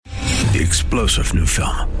The explosive new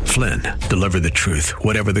film, Flynn, deliver the truth,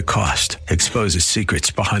 whatever the cost. Exposes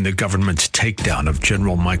secrets behind the government's takedown of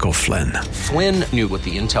General Michael Flynn. Flynn knew what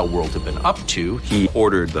the intel world had been up to. He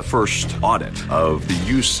ordered the first audit of the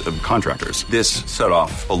use of contractors. This set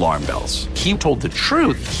off alarm bells. He told the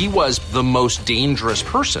truth. He was the most dangerous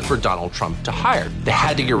person for Donald Trump to hire. They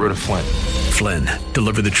had to get rid of Flynn. Flynn,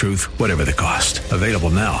 deliver the truth, whatever the cost. Available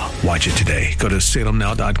now. Watch it today. Go to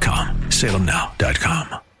salemnow.com.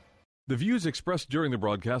 salemnow.com. The views expressed during the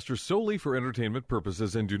broadcast are solely for entertainment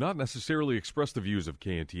purposes and do not necessarily express the views of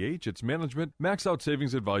KNTH, its management, Max Out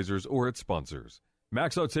Savings Advisors, or its sponsors.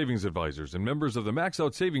 Max Out Savings Advisors and members of the Max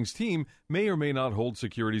Out Savings team may or may not hold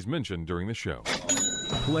securities mentioned during the show.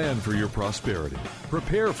 Plan for your prosperity.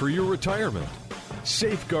 Prepare for your retirement.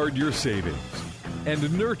 Safeguard your savings.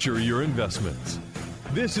 And nurture your investments.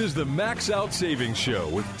 This is the Max Out Savings Show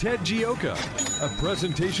with Ted Gioka, a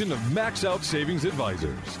presentation of Max Out Savings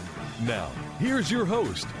Advisors. Now, here's your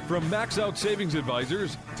host from Max Out Savings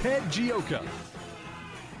Advisors, Ted Gioka.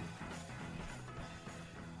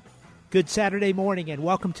 Good Saturday morning and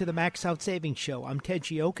welcome to the Max Out Savings Show. I'm Ted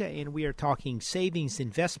Gioka and we are talking savings,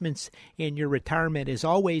 investments, and your retirement as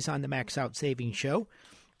always on the Max Out Savings Show.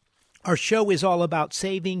 Our show is all about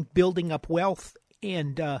saving, building up wealth,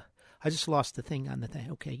 and I just lost the thing on the thing.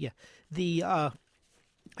 Okay, yeah.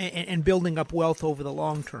 And building up wealth over the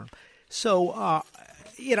long term. So,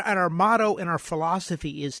 and our motto and our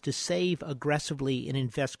philosophy is to save aggressively and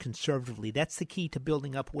invest conservatively. That's the key to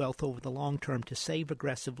building up wealth over the long term, to save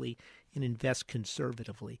aggressively and invest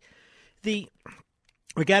conservatively. We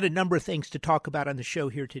got a number of things to talk about on the show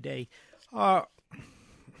here today. Where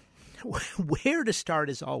to start,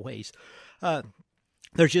 as always.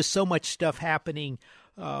 There's just so much stuff happening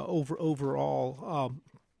overall.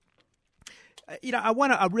 I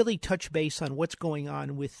want to really touch base on what's going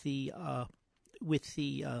on with the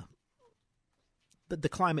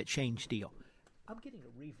climate change deal. I'm getting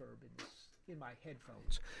a reverb in my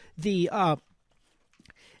headphones.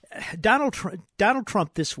 Donald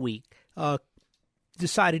Trump this week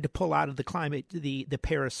decided to pull out of the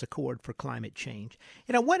Paris Accord for climate change,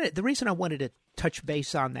 and the reason I wanted to touch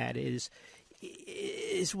base on that is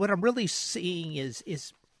what I'm really seeing is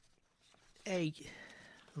let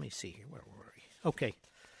me see here, where were we? Okay.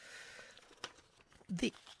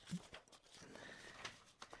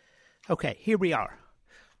 Okay, here we are.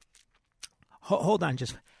 Hold on,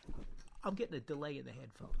 I'm getting a delay in the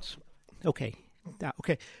headphones. Okay,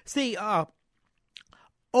 okay. See, the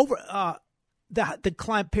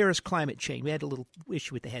Paris climate change. We had a little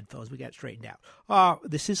issue with the headphones. We got it straightened out.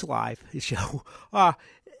 This is live. This show.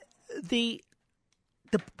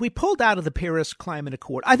 We pulled out of the Paris Climate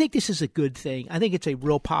Accord. I think this is a good thing. I think it's a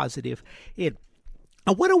real positive.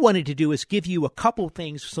 What I wanted to do is give you a couple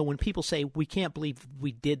things, so when people say, we can't believe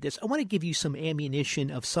we did this, I want to give you some ammunition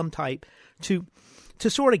of some type to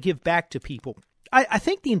sort of give back to people. I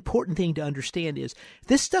think the important thing to understand is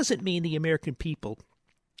this doesn't mean the American people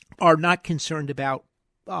are not concerned about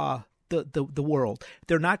the world.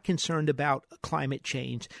 They're not concerned about climate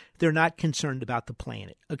change. They're not concerned about the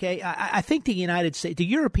planet. Okay, I think the United States, the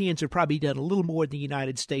Europeans have probably done a little more than the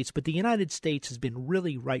United States, but the United States has been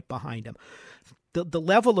really right behind them. The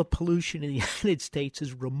level of pollution in the United States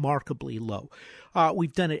is remarkably low.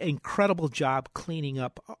 We've done an incredible job cleaning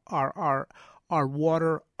up our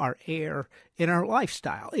water, our air, and our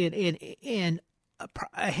lifestyle, and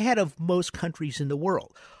ahead of most countries in the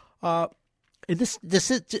world. And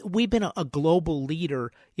we've been a global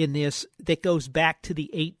leader in this that goes back to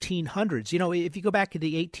the 1800s. You know, if you go back to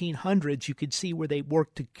the 1800s, you could see where they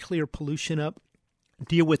worked to clear pollution up,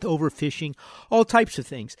 deal with overfishing, all types of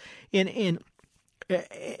things, and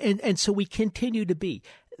so we continue to be.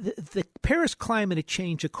 The Paris Climate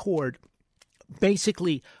Change Accord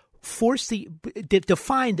basically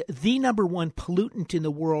defined the number one pollutant in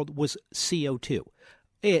the world was CO2,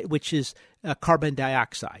 which is carbon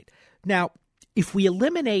dioxide. Now, if we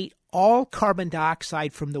eliminate all carbon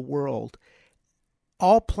dioxide from the world,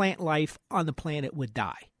 all plant life on the planet would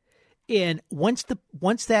die. And once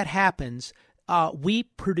that happens, we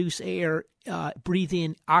produce air, breathe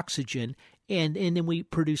in oxygen, and then we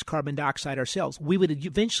produce carbon dioxide ourselves. We would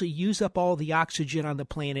eventually use up all the oxygen on the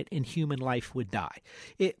planet, and human life would die.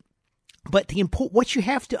 But what you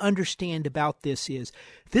have to understand about this is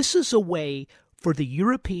a way for the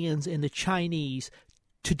Europeans and the Chinese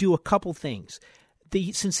to do a couple things.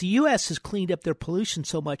 since the U.S. has cleaned up their pollution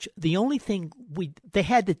so much, the only thing they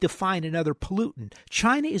had to define another pollutant.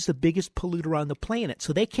 China is the biggest polluter on the planet,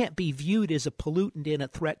 so they can't be viewed as a pollutant and a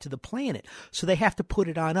threat to the planet. So they have to put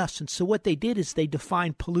it on us. And so what they did is they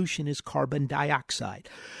defined pollution as carbon dioxide.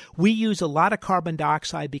 We use a lot of carbon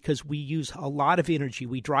dioxide because we use a lot of energy.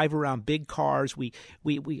 We drive around big cars. We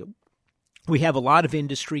have a lot of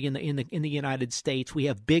industry in the United States. We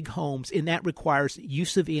have big homes, and that requires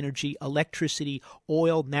use of energy, electricity,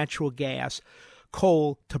 oil, natural gas,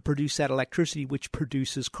 coal to produce that electricity, which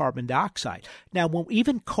produces carbon dioxide. Now,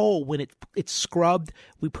 even coal, when it's scrubbed,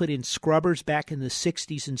 we put in scrubbers back in the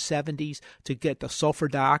 60s and 70s to get the sulfur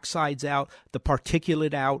dioxides out, the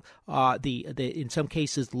particulate out, the in some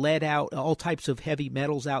cases lead out, all types of heavy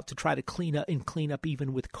metals out to try to clean up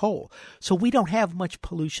even with coal. So we don't have much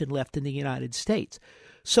pollution left in the United States.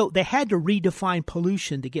 So they had to redefine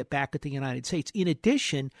pollution to get back at the United States. In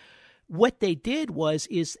addition, what they did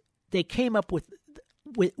is they came up with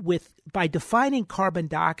by defining carbon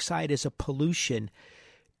dioxide as a pollution,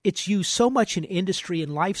 it's used so much in industry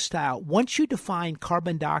and lifestyle. Once you define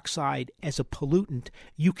carbon dioxide as a pollutant,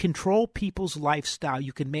 you control people's lifestyle.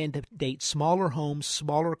 You can mandate smaller homes,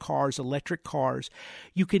 smaller cars, electric cars.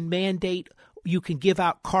 You can give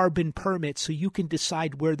out carbon permits so you can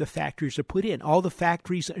decide where the factories are put in. All the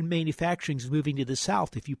factories and manufacturing is moving to the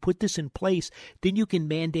south. If you put this in place, then you can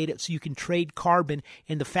mandate it so you can trade carbon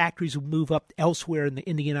and the factories will move up elsewhere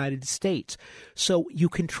in the United States. So you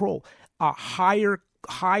control a higher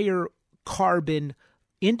carbon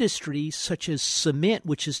industries such as cement,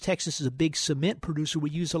 which is Texas is a big cement producer.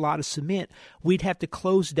 We use a lot of cement. We'd have to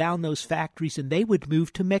close down those factories and they would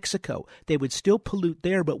move to Mexico. They would still pollute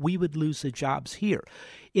there, but we would lose the jobs here.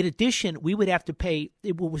 In addition, we would have to pay,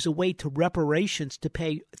 it was a way to reparations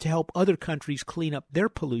to help other countries clean up their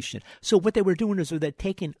pollution. So what they were doing is they're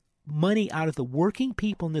taking money out of the working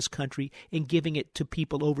people in this country and giving it to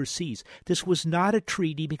people overseas. This was not a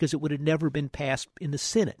treaty because it would have never been passed in the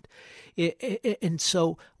Senate. And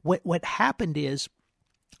so what happened is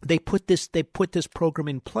they put this program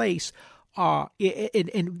in place,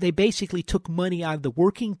 and they basically took money out of the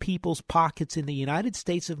working people's pockets in the United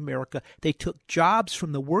States of America. They took jobs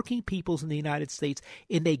from the working peoples in the United States,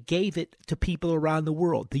 and they gave it to people around the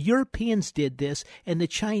world. The Europeans did this, and the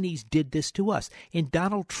Chinese did this to us. And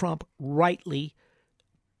Donald Trump rightly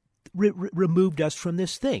removed us from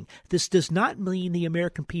this thing. This does not mean the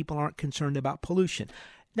American people aren't concerned about pollution.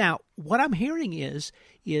 Now, what I'm hearing is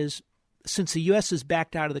since the U.S. has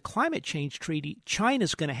backed out of the climate change treaty,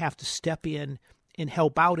 China's going to have to step in and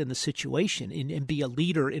help out in the situation and be a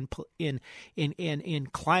leader in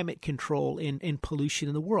climate control and pollution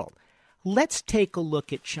in the world. Let's take a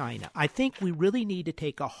look at China. I think we really need to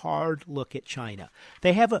take a hard look at China.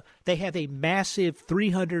 They have a massive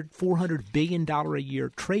 $400 billion a year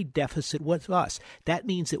trade deficit with us. That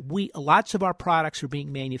means that lots of our products are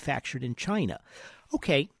being manufactured in China.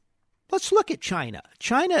 Okay. Let's look at China.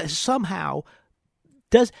 China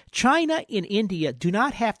and India do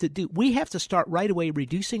not have to do, we have to start right away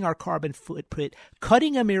reducing our carbon footprint,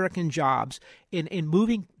 cutting American jobs, and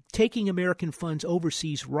taking American funds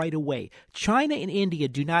overseas right away. China and India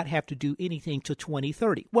do not have to do anything till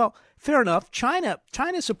 2030. Well, fair enough.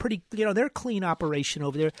 China's a pretty, they're a clean operation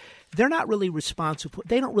over there. They're not really responsible.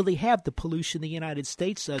 They don't really have the pollution the United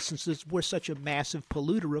States does since we're such a massive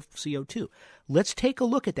polluter of CO2. Let's take a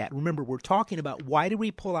look at that. Remember, we're talking about why did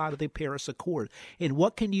we pull out of the Paris Accord, and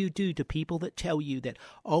what can you do to people that tell you that,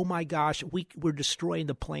 oh my gosh, we're destroying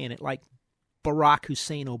the planet like Barack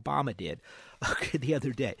Hussein Obama did the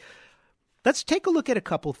other day. Let's take a look at a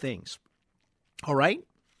couple things. All right?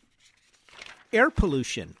 Air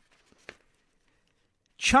pollution.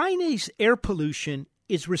 China's air pollution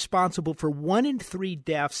is responsible for 1 in 3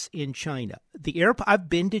 deaths in China. I've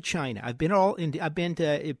been to China. I've been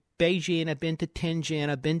to Beijing. I've been to Tianjin.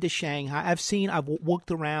 I've been to Shanghai. I've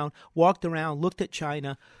walked around, looked at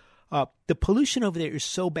China. The pollution over there is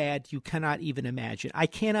so bad you cannot even imagine. I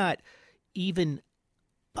cannot even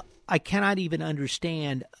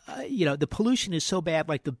understand. The pollution is so bad.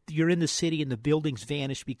 Like you're in the city and the buildings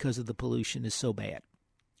vanish because of the pollution is so bad.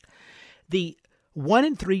 The 1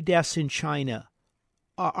 in 3 deaths in China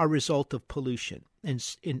are a result of pollution, and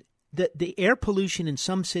the air pollution in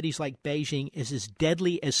some cities like Beijing is as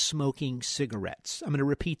deadly as smoking cigarettes. I'm going to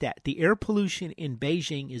repeat that. The air pollution in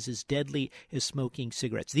Beijing is as deadly as smoking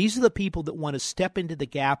cigarettes. These are the people that want to step into the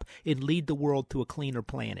gap and lead the world to a cleaner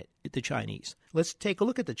planet, the Chinese. Let's take a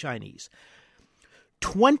look at the Chinese.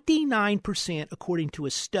 29%, according to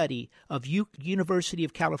a study of University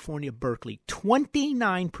of California, Berkeley,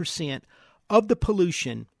 29% of the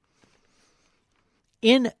pollution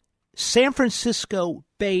in San Francisco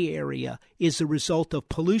Bay Area is a result of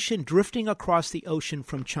pollution drifting across the ocean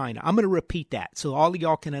from China. I'm going to repeat that so all of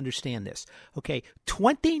y'all can understand this. Okay,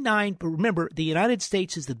 remember, the United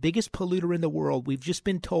States is the biggest polluter in the world. We've just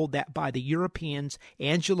been told that by the Europeans.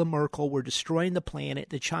 Angela Merkel, we're destroying the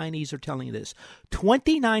planet. The Chinese are telling this.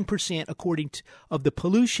 29% of the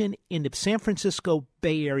pollution in the San Francisco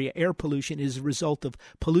Bay Area, air pollution, is a result of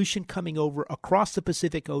pollution coming over across the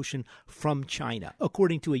Pacific Ocean from China,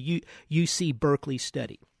 according to a UC Berkeley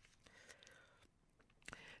study.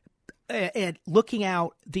 And looking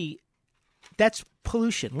out, that's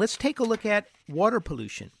pollution. Let's take a look at water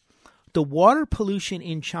pollution. The water pollution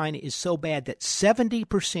in China is so bad that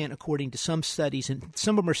 70%, according to some studies, and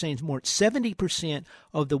some of them are saying it's more, 70%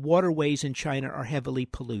 of the waterways in China are heavily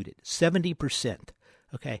polluted. 70%.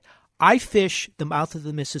 Okay. I fish the mouth of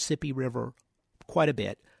the Mississippi River quite a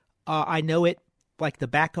bit. I know it like the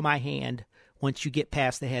back of my hand once you get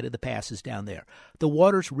past the head of the passes down there. The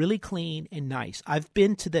water's really clean and nice. I've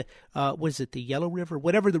been to the, the Yellow River?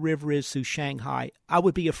 Whatever the river is through Shanghai. I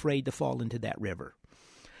would be afraid to fall into that river.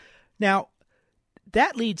 Now,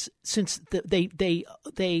 that leads, since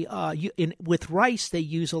with rice, they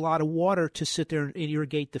use a lot of water to sit there and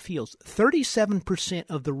irrigate the fields. 37%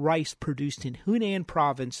 of the rice produced in Hunan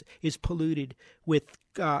province is polluted with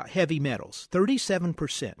heavy metals.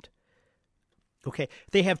 37%. Okay,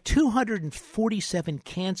 they have 247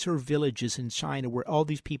 cancer villages in China where all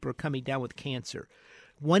these people are coming down with cancer.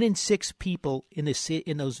 1 in 6 people in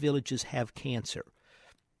those villages have cancer.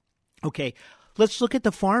 Okay, let's look at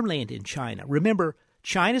the farmland in China. Remember,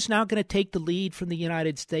 China's now going to take the lead from the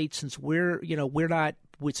United States since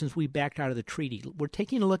since we backed out of the treaty. We're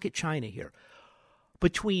taking a look at China here.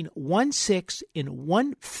 Between 1/6 and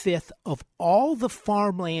 1/5 of all the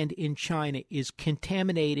farmland in China is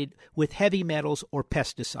contaminated with heavy metals or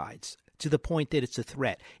pesticides to the point that it's a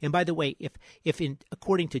threat. And by the way, if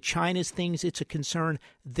according to China's things it's a concern,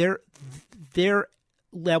 their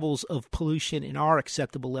levels of pollution and our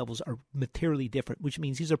acceptable levels are materially different, which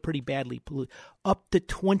means these are pretty badly polluted. Up to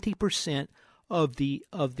 20% of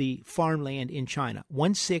the farmland in China,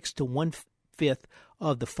 1/6 to 1/5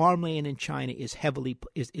 of the farmland in China is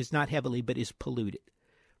not heavily, but is polluted.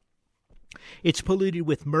 It's polluted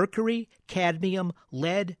with mercury, cadmium,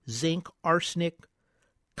 lead, zinc, arsenic,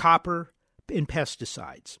 copper, and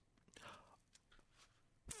pesticides.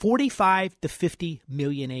 45 to 50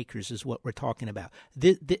 million acres is what we're talking about.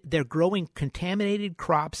 They're growing contaminated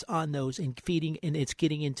crops on those and feeding, and it's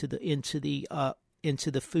getting into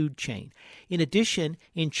the food chain. In addition,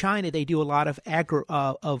 in China, they do a lot of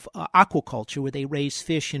aquaculture where they raise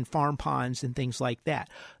fish in farm ponds and things like that.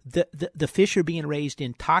 The fish are being raised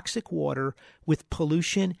in toxic water with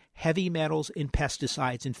pollution, heavy metals, and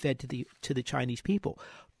pesticides and fed to the Chinese people.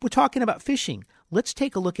 We're talking about fishing. Let's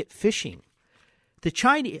take a look at fishing. The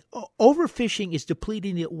Chinese overfishing is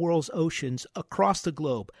depleting the world's oceans across the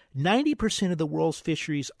globe. 90% of the world's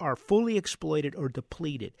fisheries are fully exploited or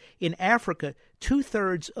depleted. In Africa,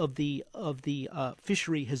 2/3 of the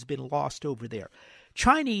fishery has been lost over there.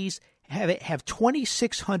 Chinese have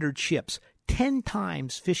 2,600 ships, 10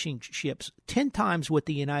 times fishing ships, 10 times what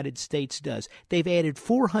the United States does. They've added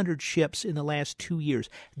 400 ships in the last 2 years.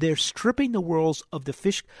 They're stripping the worlds of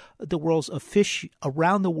fish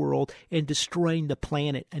around the world and destroying the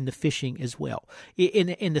planet and the fishing as well.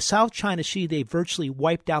 In the South China Sea, they virtually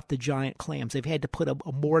wiped out the giant clams. They've had to put a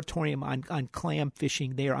moratorium on clam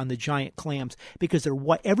fishing there on the giant clams because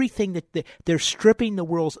they're stripping the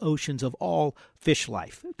world's oceans of all fish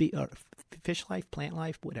life. Fish life, plant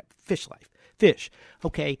life, whatever, fish life. Fish,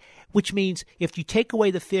 okay, which means if you take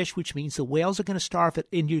away the fish, which means the whales are going to starve it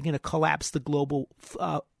and you're going to collapse the global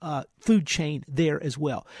food chain there as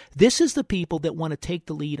well. This is the people that want to take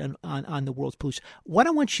the lead on the world's pollution. What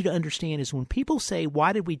I want you to understand is when people say,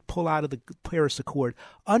 why did we pull out of the Paris Accord?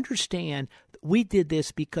 Understand we did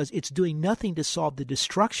this because it's doing nothing to solve the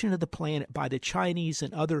destruction of the planet by the Chinese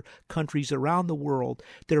and other countries around the world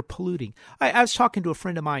that are polluting. I was talking to a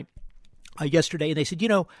friend of mine yesterday, and they said,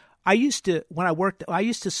 I used to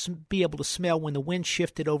be able to smell when the wind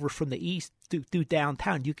shifted over from the east through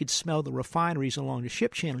downtown. You could smell the refineries along the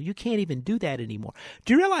ship channel. You can't even do that anymore.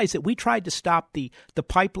 Do you realize that we tried to stop the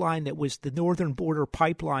pipeline that was the Northern Border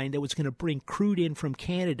Pipeline that was going to bring crude in from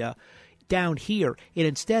Canada down here, and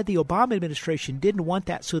instead the Obama administration didn't want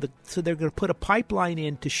that, so they're going to put a pipeline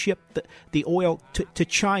in to ship the oil to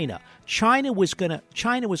China. China was going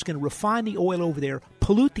to refine the oil over there,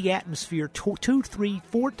 pollute the atmosphere 2, 3,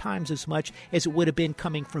 4 times as much as it would have been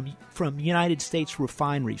coming from United States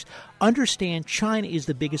refineries. Understand, China is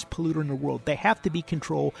the biggest polluter in the world. They have to be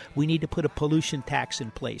controlled. We need to put a pollution tax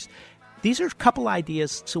in place. these are a couple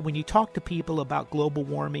ideas. So when you talk to people about global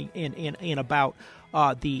warming and about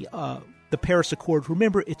the Paris Accord,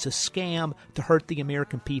 remember, it's a scam to hurt the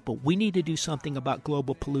American people. We need to do something about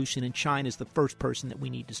global pollution, and China is the first person that we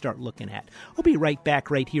need to start looking at. We'll be right back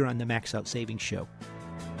right here on the Max Out Savings Show.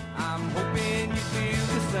 I'm hoping you feel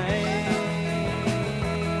the same way.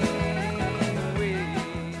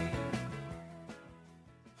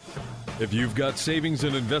 If you've got savings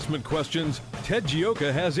and investment questions, Ted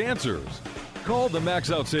Gioka has answers. Call the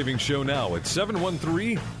Max Out Savings Show now at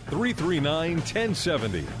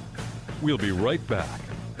 713-339-1070. We'll be right back.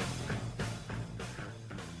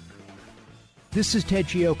 This is Ted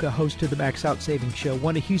Gioka, host of the Max Out Savings Show,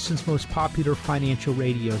 one of Houston's most popular financial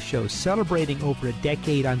radio shows, celebrating over a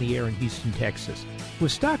decade on the air in Houston, Texas.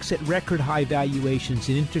 With stocks at record high valuations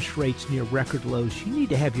and interest rates near record lows, you need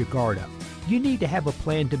to have your guard up. You need to have a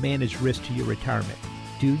plan to manage risk to your retirement.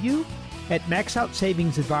 Do you? At Max Out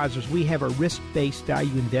Savings Advisors, we have a risk-based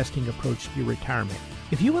value investing approach to your retirement.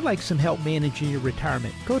 If you would like some help managing your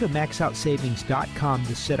retirement, go to maxoutsavings.com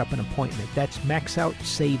to set up an appointment. That's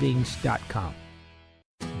maxoutsavings.com.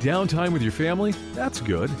 Downtime with your family? That's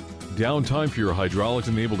good. Downtime for your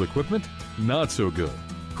hydraulics-enabled equipment? Not so good.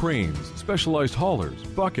 Cranes, specialized haulers,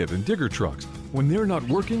 bucket, and digger trucks. When they're not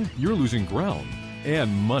working, you're losing ground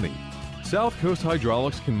and money. South Coast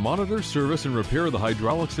Hydraulics can monitor, service, and repair the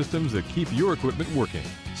hydraulic systems that keep your equipment working.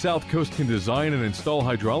 South Coast can design and install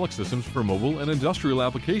hydraulic systems for mobile and industrial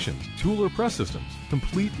applications, tool or press systems,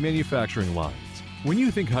 complete manufacturing lines. When you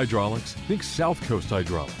think hydraulics, think South Coast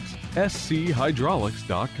Hydraulics.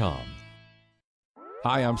 SCHydraulics.com.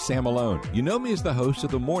 Hi, I'm Sam Malone. You know me as the host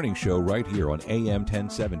of the morning show right here on AM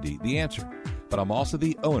 1070, The Answer. But I'm also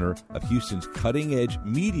the owner of Houston's cutting-edge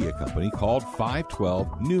media company called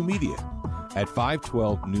 512 New Media. At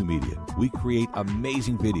 512 New Media, we create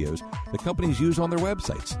amazing videos that companies use on their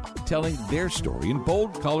websites, telling their story in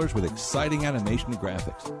bold colors with exciting animation and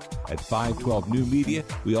graphics. At 512 New Media,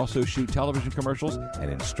 we also shoot television commercials and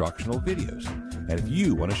instructional videos. And if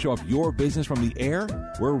you want to show off your business from the air,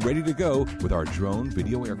 we're ready to go with our drone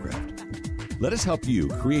video aircraft. Let us help you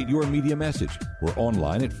create your media message. We're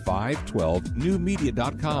online at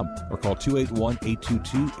 512newmedia.com or call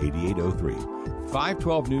 281-822-8803.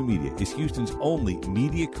 512 New Media is Houston's only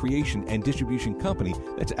media creation and distribution company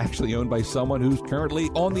that's actually owned by someone who's currently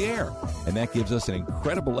on the air. And that gives us an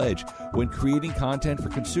incredible edge when creating content for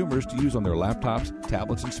consumers to use on their laptops,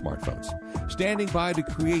 tablets, and smartphones. Standing by to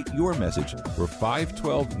create your message, we're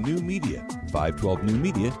 512 New Media,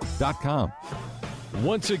 512newmedia.com.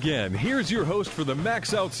 Once again, here's your host for the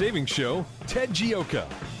Max Out Savings Show, Ted Gioka.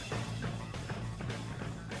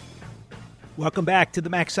 Welcome back to the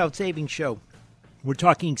Max Out Savings Show. We're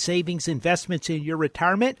talking savings, investments in your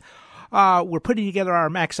retirement. We're putting together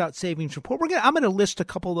our Max Out Savings Report. I'm going to list a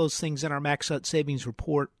couple of those things in our Max Out Savings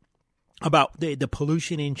Report about the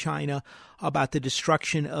pollution in China, about the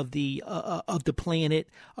destruction of the planet.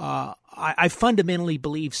 I fundamentally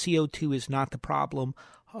believe CO2 is not the problem.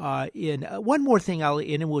 One more thing,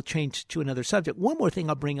 and then we'll change to another subject. One more thing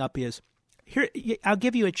I'll bring up is, here I'll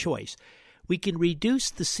give you a choice. We can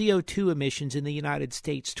reduce the CO2 emissions in the United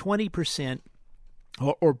States 20%,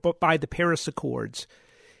 or by the Paris Accords,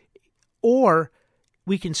 or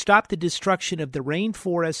we can stop the destruction of the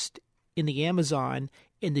rainforest in the Amazon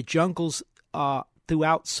and the jungles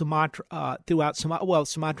throughout Sumatra,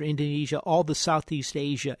 Indonesia, all the Southeast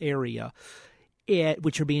Asia area,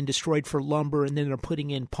 which are being destroyed for lumber, and then they're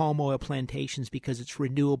putting in palm oil plantations because it's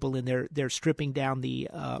renewable, and they're stripping down the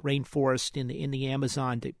rainforest in the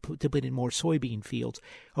Amazon to put in more soybean fields.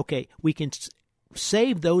 Okay, we can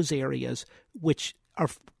save those areas which are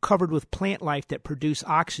covered with plant life that produce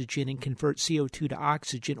oxygen and convert CO2 to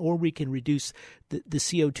oxygen, or we can reduce the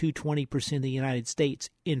CO2 20% in the United States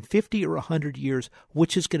in 50 or 100 years,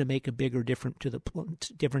 which is going to make a bigger difference to the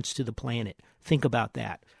planet. Think about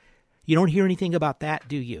that. You don't hear anything about that,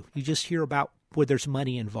 do you? You just hear about where there's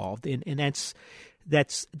money involved, and that's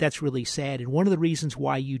really sad. And one of the reasons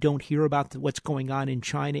why you don't hear about what's going on in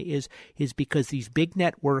China is because these big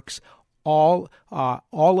networks, all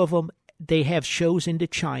of them, they have shows into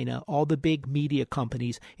China, all the big media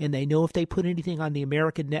companies, and they know if they put anything on the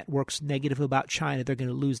American networks negative about China, they're going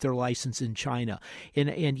to lose their license in China.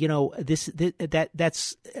 And you know,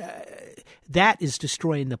 that is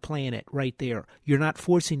destroying the planet right there. You're not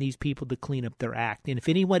forcing these people to clean up their act. And if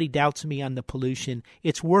anybody doubts me on the pollution,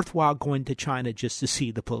 it's worthwhile going to China just to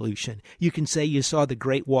see the pollution. You can say you saw the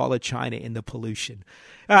Great Wall of China in the pollution.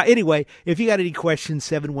 Anyway, if you got any questions,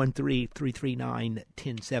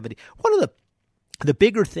 713-339-1070. One of the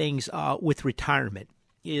bigger things with retirement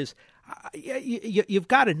is you've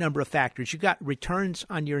got a number of factors. You've got returns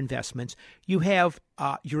on your investments. You have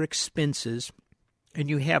your expenses, and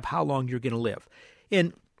you have how long you're going to live.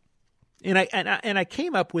 And I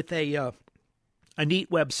came up with a neat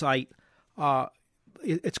website.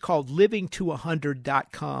 It's called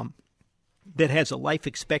livingto100.com that has a life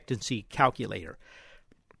expectancy calculator,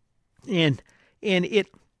 and it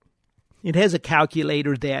has a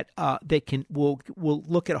calculator that will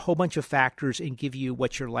look at a whole bunch of factors and give you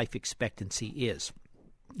what your life expectancy is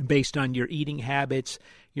based on your eating habits,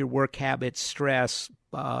 your work habits, stress,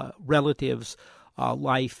 relatives,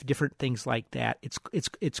 life, different things like that.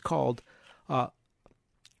 It's called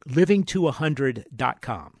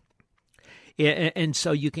livingto100.com. And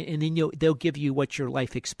so you can, and then they'll give you what your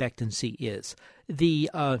life expectancy is.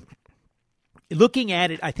 Looking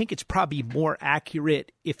at it, I think it's probably more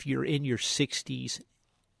accurate if you're in your 60s.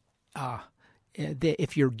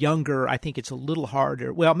 If you're younger, I think it's a little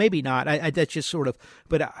harder. Well, maybe not. That's just sort of,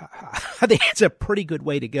 but I think it's a pretty good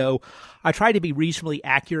way to go. I try to be reasonably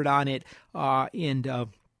accurate on it, and so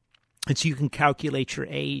you can calculate your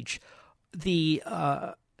age.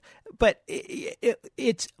 But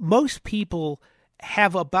it's most people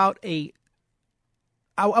have about I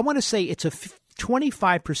want to say it's a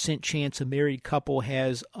 25% chance a married couple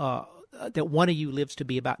has that one of you lives to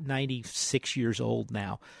be about 96 years old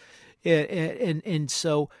now, and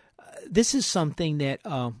so this is something that's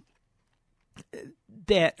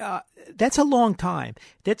a long time.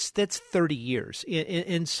 That's 30 years,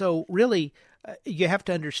 and so really you have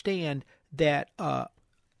to understand that.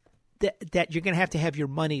 That you're going to have your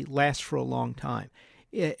money last for a long time.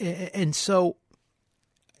 And so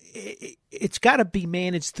it's got to be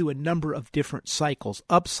managed through a number of different cycles,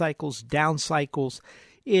 up cycles, down cycles.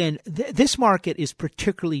 And this market is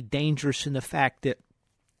particularly dangerous in the fact that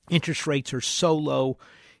interest rates are so low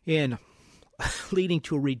and leading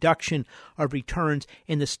to a reduction of returns,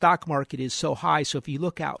 and the stock market is so high. So if you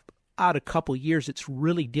look out a couple of years, it's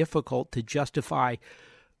really difficult to justify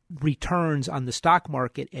returns on the stock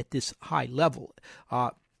market at this high level.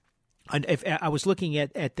 And if I was looking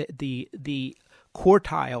at the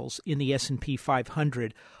quartiles in the S&P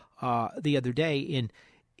 500 the other day,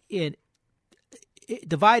 in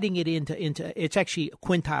dividing it into it's actually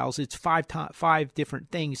quintiles. It's five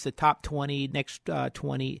different things. The top 20, next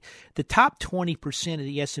 20, the top 20% of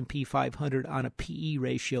the S&P 500 on a PE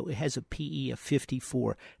ratio. It has a PE of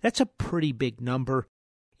 54. That's a pretty big number,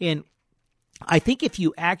 and I think if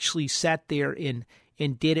you actually sat there and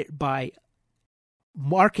did it by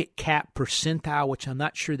market cap percentile, which I'm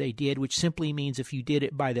not sure they did, which simply means if you did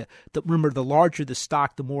it by remember, the larger the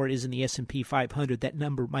stock, the more it is in the S&P 500, that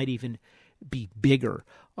number might even be bigger.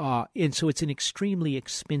 And so it's an extremely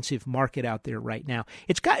expensive market out there right now.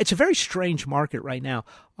 It's a very strange market right now.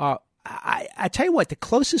 I tell you what, the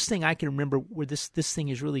closest thing I can remember where this thing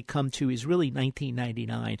has really come to is really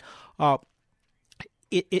 1999.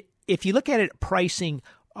 If you look at it pricing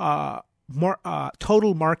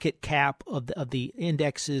total market cap of the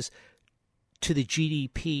indexes to the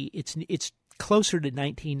GDP, it's closer to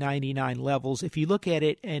 1999 levels. If you look at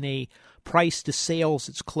it in a price to sales,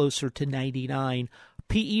 it's closer to 99.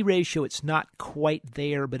 PE ratio, it's not quite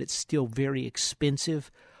there, but it's still very expensive.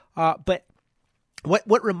 But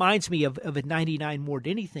what reminds me of a 99 more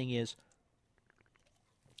than anything is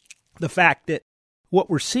the fact that what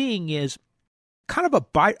we're seeing is kind of a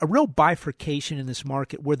real bifurcation in this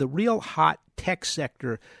market, where the real hot tech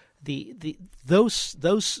sector, those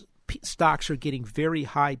stocks are getting very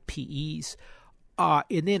high PEs,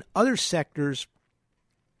 and then other sectors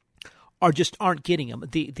aren't getting them.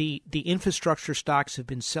 The infrastructure stocks have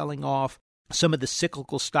been selling off. Some of the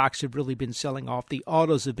cyclical stocks have really been selling off. The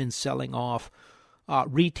autos have been selling off.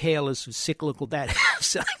 Retail is cyclical. That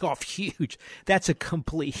selling off huge. That's a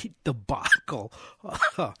complete debacle.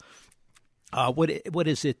 What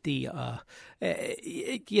is it?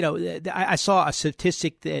 I saw a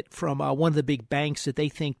statistic that from one of the big banks that they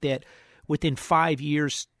think that within 5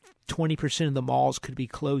 years, 20% of the malls could be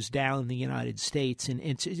closed down in the United States, and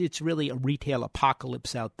it's really a retail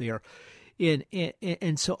apocalypse out there.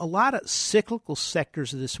 And so a lot of cyclical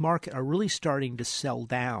sectors of this market are really starting to sell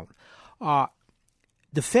down.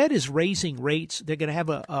 The Fed is raising rates. They're going to have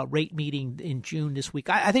a rate meeting in June this week.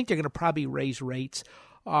 I think they're going to probably raise rates.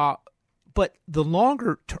 But the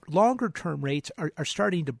longer term rates are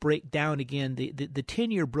starting to break down again. The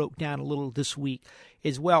 10-year broke down a little this week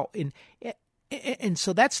as well, and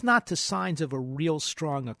so that's not the signs of a real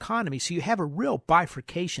strong economy. So you have a real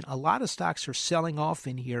bifurcation. A lot of stocks are selling off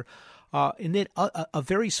in here, and then a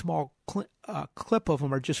very small clip of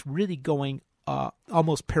them are just really going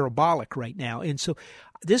almost parabolic right now. And so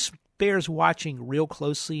this bears watching real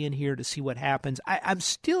closely in here to see what happens. I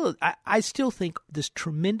still think this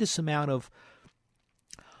tremendous amount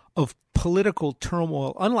of political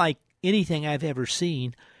turmoil, unlike anything I've ever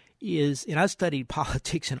seen, is, and I've studied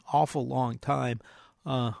politics an awful long time.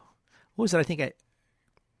 What was it? I think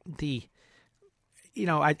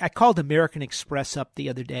I called American Express up the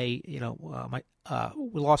other day.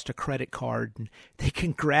 We lost a credit card, and they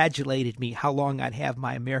congratulated me how long I'd have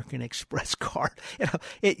my American Express card.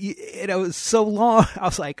 It was so long. I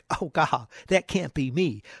was like, oh God, that can't be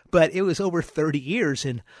me. But it was over 30 years,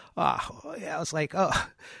 and I was like, oh,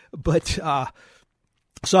 but.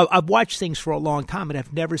 So I've watched things for a long time, and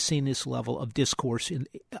I've never seen this level of discourse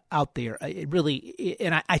out there.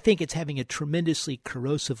 I think it's having a tremendously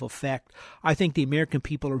corrosive effect. I think the American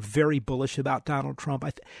people are very bullish about Donald Trump.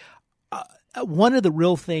 One of the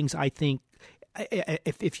real things I think,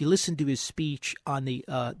 if you listen to his speech on the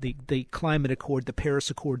climate accord, the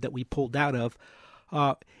Paris Accord that we pulled out of,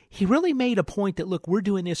 he really made a point that, look, we're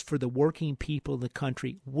doing this for the working people of the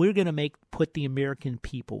country. We're going to put the American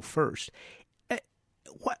people first.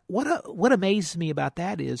 What amazes me about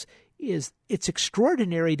that is it's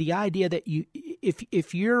extraordinary, the idea that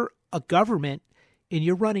if you're a government and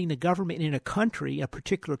you're running the government in a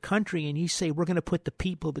particular country, and you say we're going to put the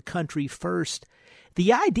people of the country first,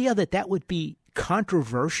 the idea that would be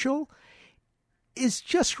controversial is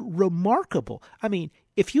just remarkable. I mean,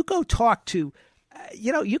 if you go talk to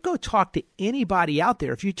you go talk to anybody out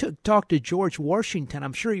there. If you talk to George Washington,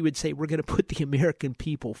 I'm sure he would say, we're going to put the American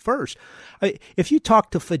people first. If you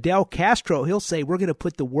talk to Fidel Castro, he'll say, we're going to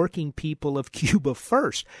put the working people of Cuba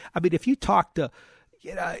first. I mean, if you talk to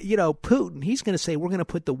Putin, he's going to say, we're going to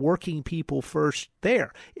put the working people first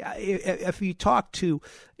there. If you talk to,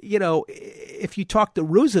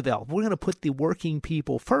 Roosevelt, we're going to put the working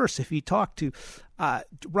people first. If you talk to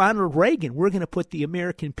Ronald Reagan, we're going to put the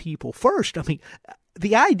American people first. I mean,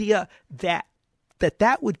 the idea that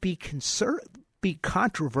would be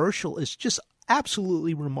controversial is just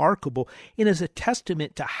absolutely remarkable, and is a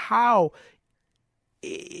testament to how,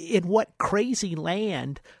 in what crazy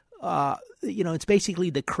land, it's basically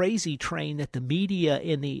the crazy train that the media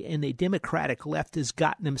and the Democratic left has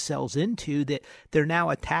gotten themselves into, that they're now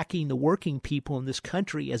attacking the working people in this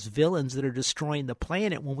country as villains that are destroying the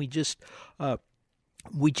planet, when we just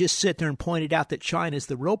sit there and pointed out that China is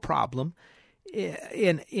the real problem.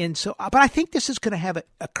 And so, but I think this is going to have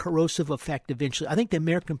a corrosive effect eventually. I think the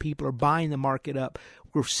American people are buying the market up.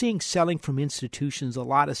 We're seeing selling from institutions, a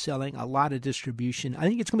lot of selling, a lot of distribution. I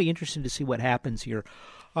think it's going to be interesting to see what happens here.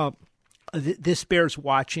 This bears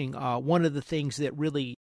watching. One of the things that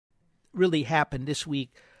really happened this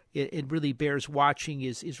week, it really bears watching,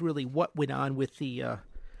 is really what went on with the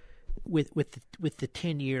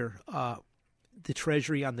 10-year, the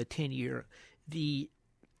Treasury on the 10-year.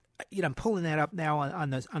 I'm pulling that up now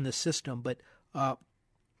on the system, but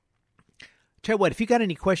tell you what, if you got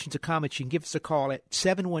any questions or comments, you can give us a call at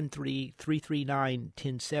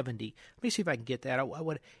 713-339-1070. Let me see if I can get that. I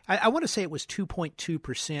want to say it was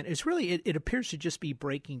 2.2%. It's really, it appears to just be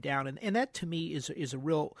breaking down, and that to me is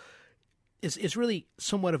really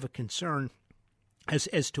somewhat of a concern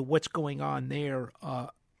as to what's going on there.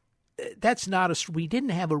 That's not we didn't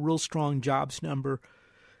have a real strong jobs number.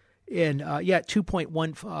 And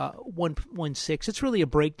 2.116. It's really a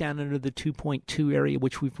breakdown under the 2.2 area,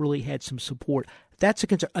 which we've really had some support. That's a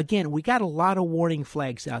concern. Again, we got a lot of warning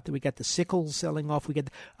flags out there. We got the sickles selling off. We got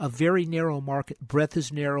a very narrow market. Breadth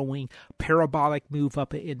is narrowing. Parabolic move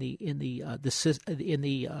up in the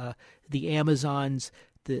Amazons,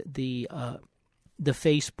 the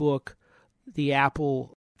Facebook, the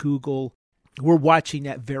Apple, Google. We're watching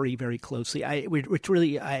that very, very closely.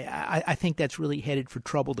 I think that's really headed for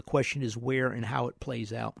trouble. The question is where and how it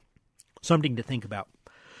plays out. Something to think about.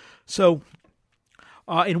 So,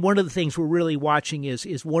 and one of the things we're really watching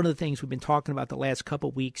is one of the things we've been talking about the last couple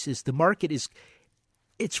of weeks is the market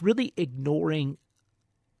it's really ignoring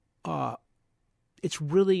the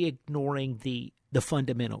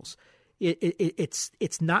fundamentals.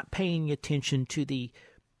 It's not paying attention to the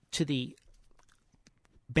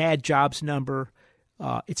bad jobs number.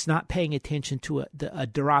 It's not paying attention to a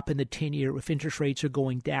drop in the 10-year. If interest rates are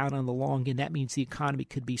going down on the long end, that means the economy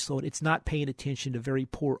could be slowed. It's not paying attention to very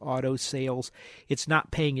poor auto sales. It's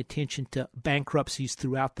not paying attention to bankruptcies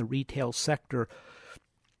throughout the retail sector.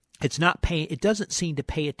 It doesn't seem to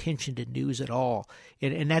pay attention to news at all.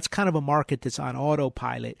 And that's kind of a market that's on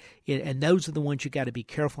autopilot. And those are the ones you got to be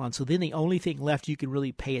careful on. So then the only thing left you can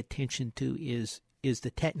really pay attention to is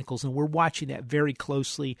the technicals, and we're watching that very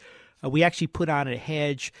closely. We actually put on a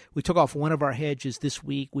hedge. We took off one of our hedges this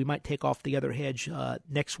week. We might take off the other hedge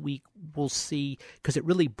next week. We'll see, because it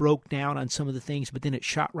really broke down on some of the things, but then it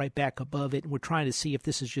shot right back above it. And we're trying to see if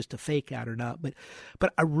this is just a fake out or not.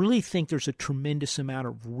 But I really think there's a tremendous amount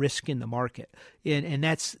of risk in the market, and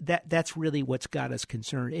that's really what's got us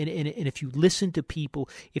concerned. And if you listen to people,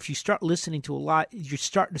 if you start listening to a lot, you're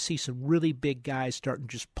starting to see some really big guys starting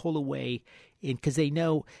to just pull away. And because they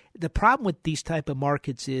know the problem with these type of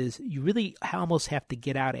markets is you really almost have to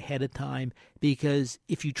get out ahead of time, because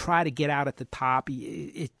if you try to get out at the top,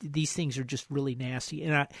 these things are just really nasty.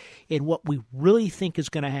 And what we really think is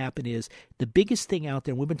going to happen is the biggest thing out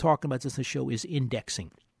there, and we've been talking about this on the show, is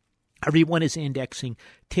indexing. Everyone is indexing.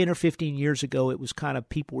 10 or 15 years ago, it was kind of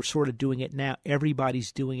people were sort of doing it. Now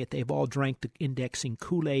everybody's doing it. They've all drank the indexing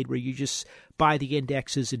Kool-Aid, where you just buy the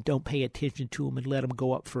indexes and don't pay attention to them and let them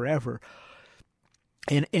go up forever.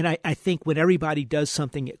 And I think when everybody does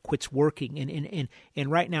something, it quits working.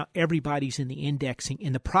 And right now, everybody's in the indexing.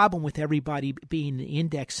 And the problem with everybody being in the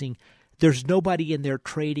indexing, there's nobody in there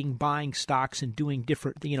trading, buying stocks and doing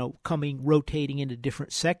different, rotating into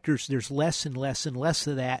different sectors. There's less and less and less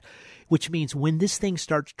of that, which means when this thing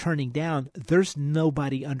starts turning down, there's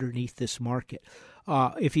nobody underneath this market.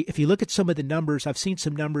 If you look at some of the numbers, I've seen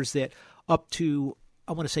some numbers that up to,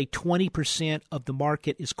 I want to say 20% of the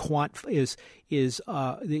market is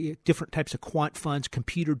the different types of quant funds,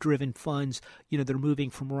 computer-driven funds. They're moving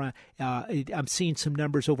from around. I'm seeing some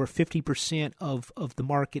numbers over 50% of the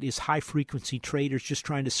market is high-frequency traders just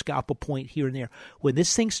trying to scalp a point here and there. When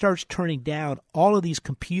this thing starts turning down, all of these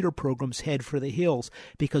computer programs head for the hills,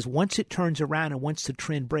 because once it turns around and once the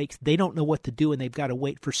trend breaks, they don't know what to do, and they've got to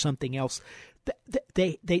wait for something else.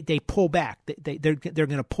 They pull back. They're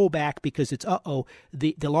going to pull back because it's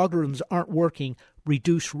the logarithms aren't working.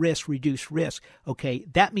 Reduce risk. Okay,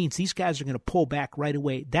 that means these guys are going to pull back right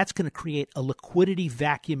away. That's going to create a liquidity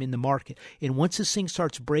vacuum in the market. And once this thing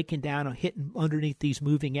starts breaking down or hitting underneath these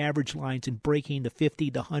moving average lines and breaking the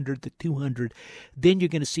 50, the 100, the 200, then you're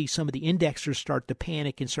going to see some of the indexers start to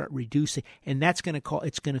panic and start reducing, and it's going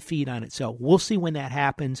to feed on itself. We'll see when that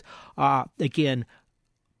happens. Again,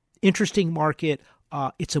 interesting market.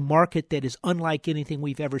 It's a market that is unlike anything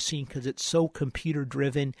we've ever seen because it's so computer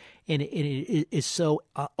driven and it is so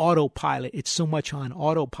autopilot. It's so much on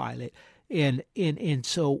autopilot, and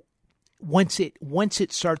so once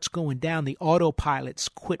it starts going down, the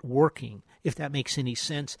autopilots quit working, if that makes any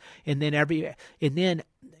sense. And then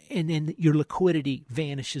your liquidity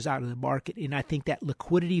vanishes out of the market. And I think that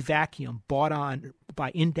liquidity vacuum bought on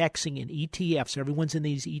by indexing and ETFs, everyone's in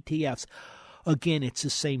these ETFs. Again, it's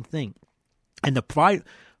the same thing. And the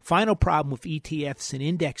final problem with ETFs and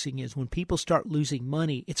indexing is when people start losing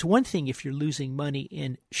money, it's one thing if you're losing money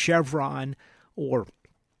in Chevron or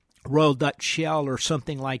Royal Dutch Shell or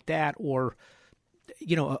something like that, or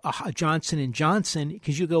a Johnson & Johnson,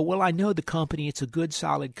 because you go, well, I know the company, it's a good,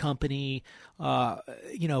 solid company,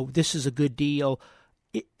 this is a good deal.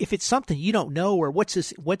 If it's something you don't know, or what's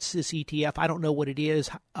this ETF, I don't know what it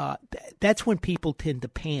is, that's when people tend to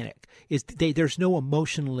panic. There's no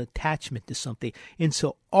emotional attachment to something. And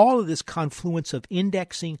so all of this confluence of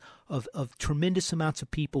indexing, of tremendous amounts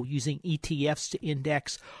of people using ETFs to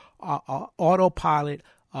index, autopilot,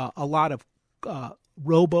 a lot of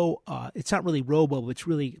it's not really robo, it's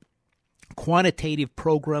really quantitative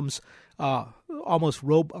programs, almost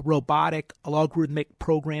robotic, algorithmic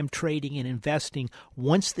program trading and investing.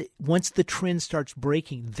 Once the trend starts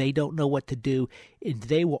breaking, they don't know what to do, and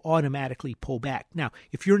they will automatically pull back. Now,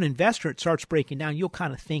 if you're an investor, it starts breaking down, you'll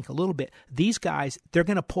kind of think a little bit. These guys, they're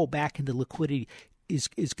going to pull back into liquidity. Is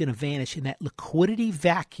going to vanish, and that liquidity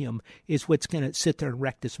vacuum is what's going to sit there and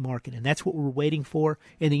wreck this market, and that's what we're waiting for.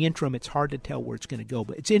 In the interim, it's hard to tell where it's going to go,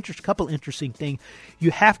 but it's a couple interesting things.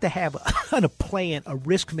 You have to have a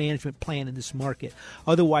risk management plan in this market,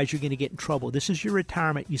 otherwise you're going to get in trouble. This is your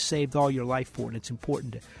retirement you saved all your life for, and it's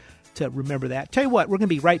important to remember that. Tell you what, we're going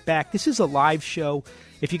to be right back. This is a live show.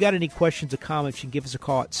 If you got any questions or comments, you can give us a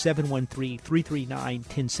call at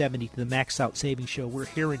 713-339-1070 to the Max Out Savings Show. We're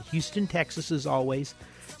here in Houston, Texas, as always.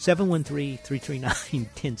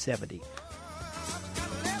 713-339-1070.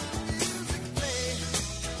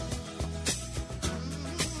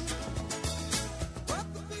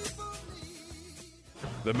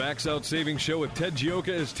 The Max Out Savings Show with Ted Gioka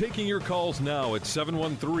is taking your calls now at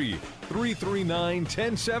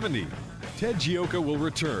 713-339-1070. Ted Gioka will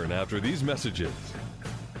return after these messages.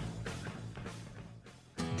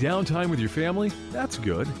 Downtime with your family? That's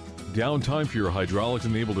good. Downtime for your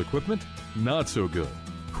hydraulics-enabled equipment? Not so good.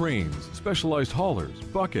 Cranes, specialized haulers,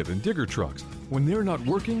 bucket, and digger trucks. When they're not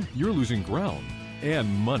working, you're losing ground and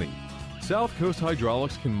money. South Coast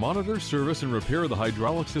Hydraulics can monitor, service, and repair the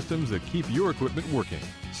hydraulic systems that keep your equipment working.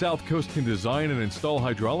 South Coast can design and install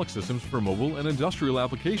hydraulic systems for mobile and industrial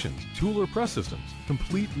applications, tool or press systems,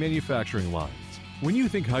 complete manufacturing lines. When you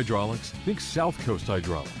think hydraulics, think South Coast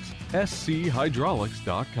Hydraulics.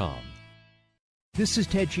 schydraulics.com. This is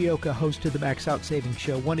Ted Gioka, host of the Max Out Savings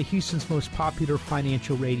Show, one of Houston's most popular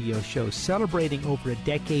financial radio shows, celebrating over a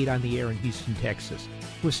decade on the air in Houston, Texas.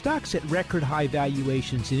 With stocks at record high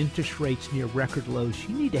valuations and interest rates near record lows,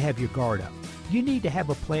 you need to have your guard up. You need to have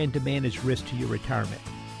a plan to manage risk to your retirement.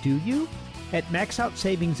 Do you? At Max Out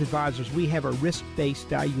Savings Advisors, we have a risk-based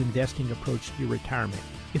value investing approach to your retirement.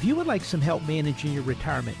 If you would like some help managing your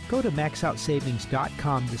retirement, go to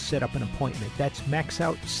maxoutsavings.com to set up an appointment. That's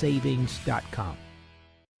maxoutsavings.com.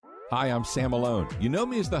 Hi, I'm Sam Malone. You know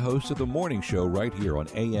me as the host of the morning show right here on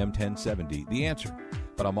AM 1070, The Answer.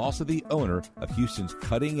 But I'm also the owner of Houston's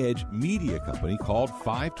cutting-edge media company called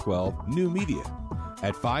 512 New Media.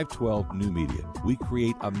 At 512 New Media, we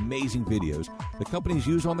create amazing videos the companies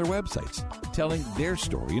use on their websites, telling their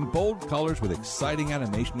story in bold colors with exciting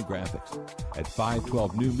animation and graphics. At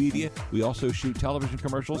 512 New Media, we also shoot television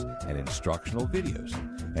commercials and instructional videos.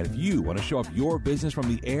 And if you want to show up your business from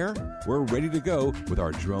the air, we're ready to go with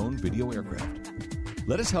our drone video aircraft.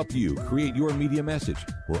 Let us help you create your media message.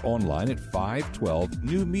 We're online at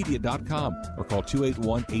 512newmedia.com or call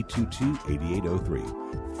 281-822-8803.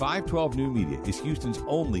 512 New Media is Houston's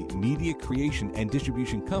only media creation and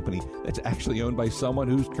distribution company that's actually owned by someone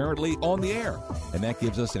who's currently on the air. And that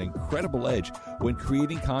gives us an incredible edge when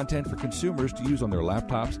creating content for consumers to use on their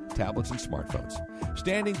laptops, tablets, and smartphones.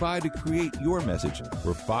 Standing by to create your message,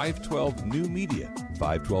 we're 512 New Media,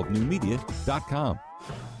 512newmedia.com.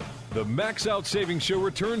 The Max Out Savings Show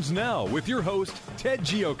returns now with your host, Ted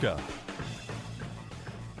Gioka.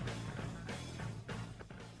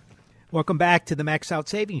 Welcome back to the Max Out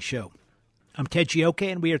Savings Show. I'm Ted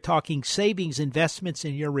Gioka, and we are talking savings, investments,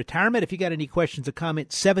 in your retirement. If you got any questions or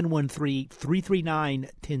comments,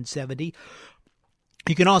 713-339-1070.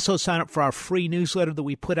 You can also sign up for our free newsletter that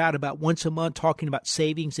we put out about once a month, talking about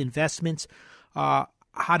savings, investments, how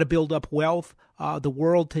to build up wealth. The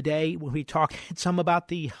world today, when we talk some about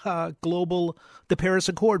the Paris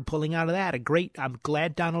Accord, pulling out of that. I'm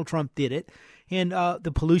glad Donald Trump did it. And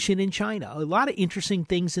the pollution in China. A lot of interesting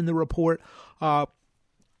things in the report, and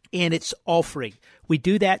it's all free. We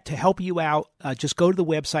do that to help you out. Just go to the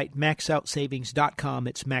website, maxoutsavings.com.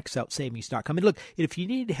 It's maxoutsavings.com. And look, if you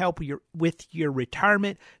need help with your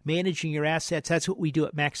retirement, managing your assets, that's what we do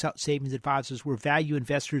at Max Out Savings Advisors. We're value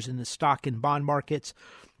investors in the stock and bond markets.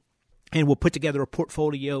 And we'll put together a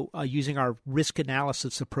portfolio using our risk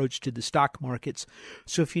analysis approach to the stock markets.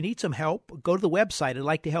 So if you need some help, go to the website. I'd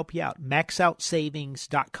like to help you out.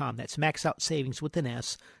 maxoutsavings.com. That's maxoutsavings with an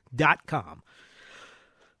S.com.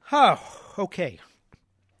 Oh, okay.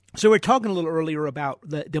 So we're talking a little earlier about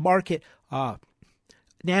the market.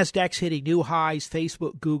 NASDAQ's hitting new highs.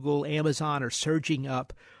 Facebook, Google, Amazon are surging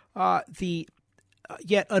up.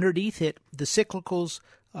 Yet underneath it, the cyclicals,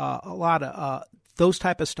 a lot of those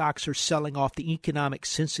type of stocks are selling off. The economic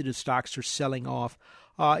sensitive stocks are selling off.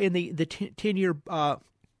 In the 10-year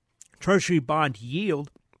Treasury bond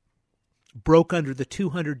yield broke under the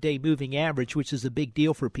 200-day moving average, which is a big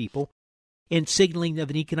deal for people, and signaling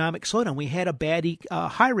of an economic slowdown. We had a bad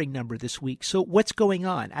hiring number this week. So what's going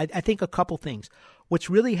on? I think a couple things.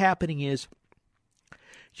 What's really happening is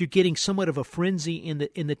you're getting somewhat of a frenzy in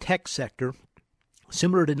the tech sector.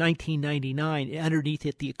 Similar to 1999, underneath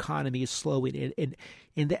it, the economy is slowing, and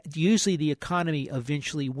that usually the economy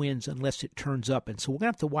eventually wins unless it turns up. And so we're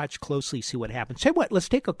going to have to watch closely, see what happens. Say what? Let's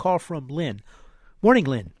take a call from Lynn. Morning,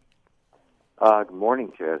 Lynn. Good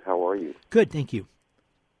morning, Ted. How are you? Good, thank you.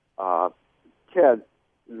 Ted,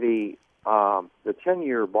 the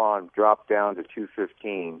 10-year bond dropped down to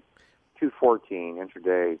 214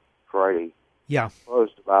 intraday Friday. Yeah.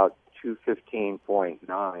 Closed about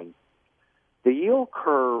 215.9. The yield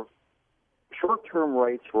curve, short-term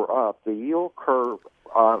rates were up. The yield curve,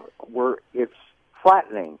 it's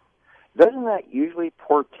flattening. Doesn't that usually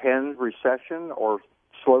portend recession or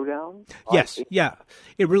slowdown? Yes, yeah,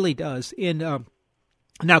 it really does. And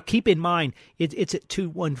now keep in mind, it's at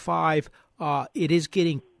 215. It is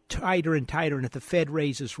getting tighter and tighter, and if the Fed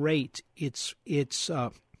raises rates, it is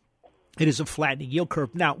a flattening yield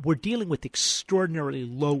curve. Now, we're dealing with extraordinarily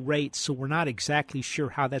low rates, so we're not exactly sure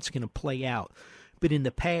how that's going to play out. But in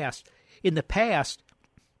the past,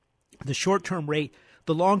 the short-term rate,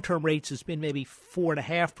 the long-term rates has been maybe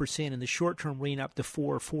 4.5%, and the short-term rate up to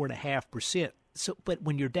 4.5%. So, but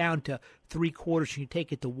when you're down to 3/4, you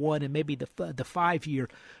take it to 1, and maybe the 5-year,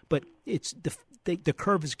 but it's the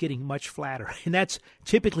curve is getting much flatter, and that's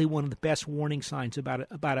typically one of the best warning signs about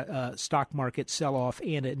a stock market sell-off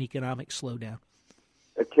and an economic slowdown.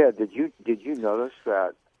 Ted, did you notice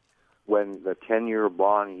that when the 10-year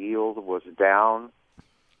bond yield was down,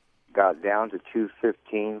 got down to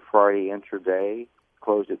 2.15 Friday intraday,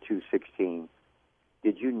 closed at 2.16?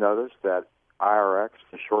 Did you notice that IRX,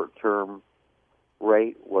 the short-term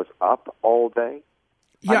rate, was up all day?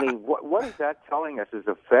 Yeah. I mean, what is that telling us? Is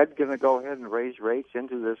the Fed going to go ahead and raise rates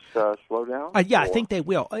into this slowdown? I think they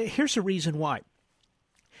will. Here's the reason why.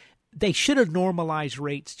 They should have normalized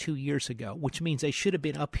rates 2 years ago, which means they should have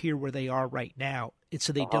been up here where they are right now,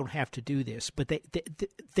 so they don't have to do this. But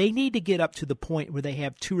they need to get up to the point where they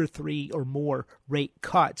have 2 or 3 or more rate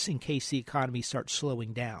cuts in case the economy starts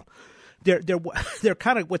slowing down. They're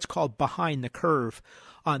kind of what's called behind the curve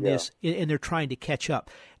on this, and they're trying to catch up.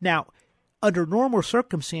 Now, under normal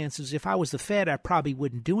circumstances, if I was the Fed, I probably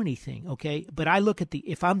wouldn't do anything, okay? But I look at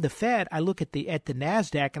if I'm the Fed, I look at the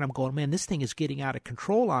NASDAQ and I'm going, man, this thing is getting out of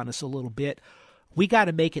control on us a little bit. We got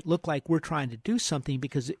to make it look like we're trying to do something,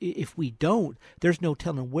 because if we don't, there's no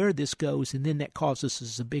telling where this goes, and then that causes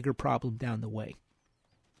us a bigger problem down the way.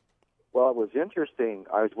 Well, it was interesting.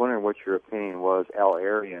 I was wondering what your opinion was. Al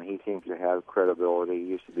Arian, he seems to have credibility. He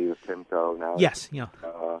used to be with PIMCO.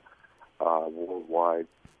 Now worldwide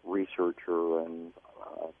researcher and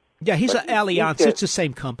he's an Allianz. It's the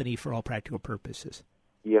same company for all practical purposes.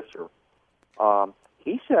 Yes, sir.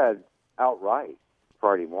 He said outright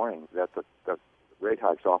Friday morning that the rate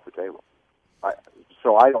hike's off the table.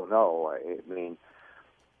 So I don't know. I mean,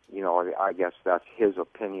 I guess that's his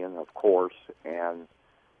opinion, of course,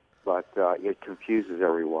 but it confuses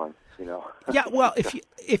everyone. Yeah. Well,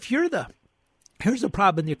 if you're here's the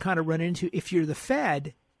problem you're kind of running into. If you're the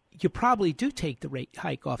Fed, you probably do take the rate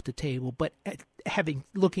hike off the table, but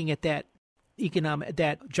looking at that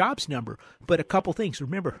jobs number. But a couple things.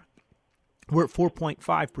 Remember, we're at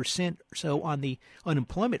 4.5% or so on the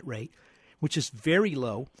unemployment rate, which is very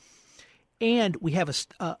low, and we have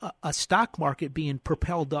a stock market being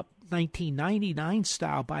propelled up 1999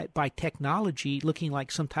 style by technology, looking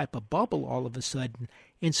like some type of bubble all of a sudden,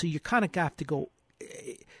 and so you kind of got to go.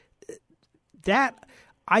 That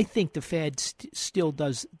I think the Fed still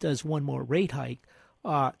does one more rate hike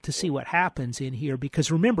to see what happens in here, because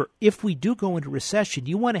remember, if we do go into recession,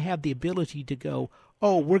 you want to have the ability to go,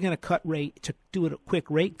 we're going to cut rate, to do a quick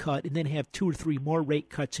rate cut, and then have 2 or 3 more rate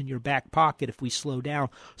cuts in your back pocket if we slow down,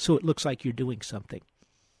 so it looks like you're doing something.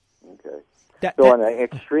 Okay. So in an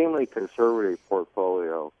extremely conservative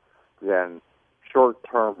portfolio, then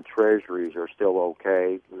short-term treasuries are still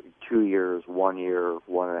okay, 2 years, 1 year,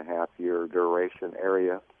 1.5 year duration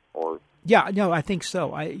area, or? Yeah, no, I think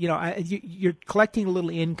so. You're collecting a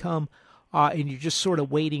little income, and you're just sort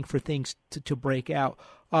of waiting for things to break out.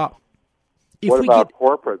 What about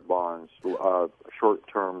corporate bonds,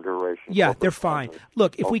 short-term duration? Yeah, they're fine.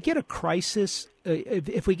 Look, if we get a crisis,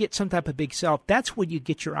 if we get some type of big sell, that's when you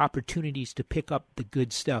get your opportunities to pick up the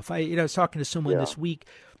good stuff. I was talking to someone this week.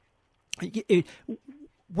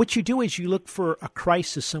 What you do is you look for a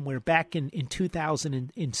crisis somewhere. Back in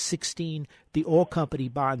 2016, the oil company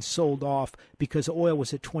bonds sold off because oil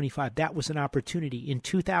was at 25. That was an opportunity. In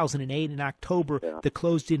 2008, in October, the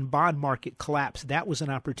closed-in bond market collapsed. That was an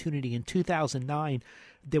opportunity. In 2009,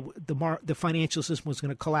 the financial system was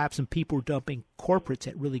going to collapse, and people were dumping corporates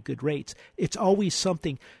at really good rates. It's always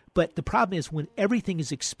something. But the problem is, when everything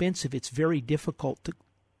is expensive, it's very difficult to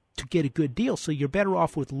get a good deal. So you're better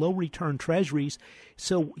off with low return treasuries,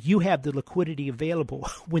 so you have the liquidity available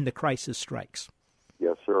when the crisis strikes.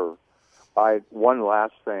 Yes, sir. One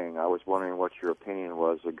last thing. I was wondering what your opinion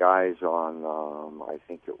was. The guys on, I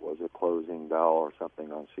think it was a Closing Bell or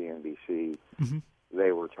something on CNBC,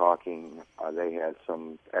 they were talking, they had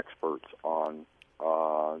some experts on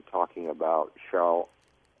talking about Shell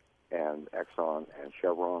and Exxon and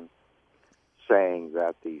Chevron, saying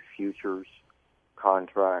that the futures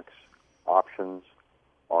contracts, options,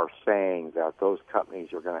 are saying that those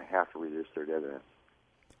companies are going to have to reduce their dividends.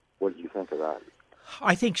 What do you think of that?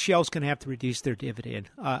 I think Shell's going to have to reduce their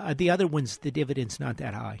dividend. The other ones, the dividend's not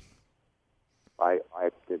that high. I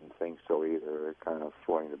didn't think so either. They're kind of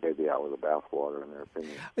throwing the baby out with the bathwater, in their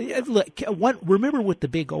opinion. Look, remember with the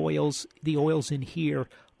big oils, the oils in here,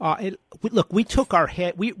 look, we took our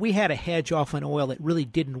we had a hedge off on oil that really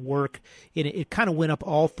didn't work, and it kind of went up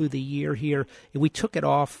all through the year here, and we took it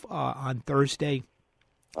off on Thursday.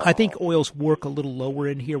 I think oils work a little lower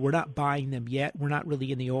in here. We're not buying them yet. We're not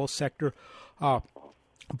really in the oil sector,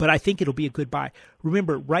 but I think it'll be a good buy.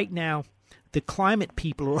 Remember, right now, the climate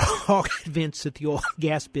people are all convinced that the oil and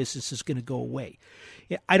gas business is going to go away.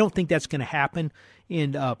 I don't think that's going to happen,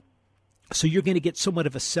 and So you're going to get somewhat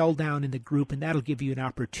of a sell down in the group, and that'll give you an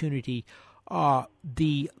opportunity.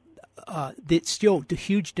 It's still the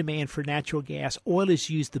huge demand for natural gas. Oil is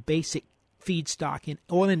used the basic feedstock, and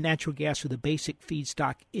oil and natural gas are the basic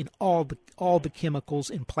feedstock in all the chemicals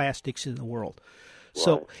and plastics in the world. Right.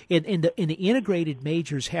 So, and the integrated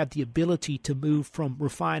majors have the ability to move from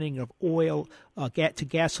refining of oil to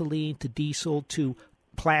gasoline to diesel to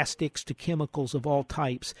plastics to chemicals of all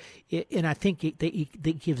types, and I think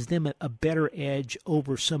it gives them a better edge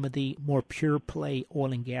over some of the more pure play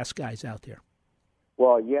oil and gas guys out there.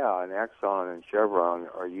 Well, yeah, and Exxon and Chevron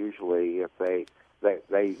are usually, if they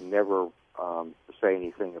never say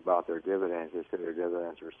anything about their dividends, they say their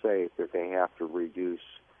dividends are safe. If they have to reduce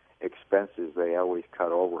expenses, they always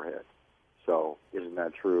cut overhead. So isn't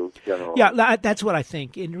that true, General? Yeah, that's what I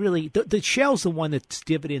think. And really, the Shell's the one that's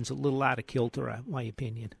dividends a little out of kilter, in my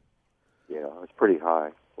opinion. Yeah, it's pretty high,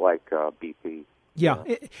 like BP. Yeah,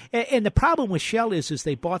 and the problem with Shell is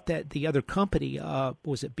they bought the other company,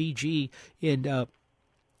 was it BG, and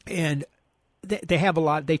they have a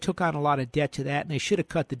lot. They took on a lot of debt to that, and they should have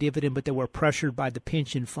cut the dividend, but they were pressured by the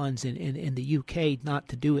pension funds in the UK not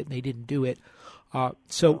to do it, and they didn't do it.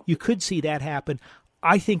 So you could see that happen.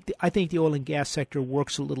 I think the oil and gas sector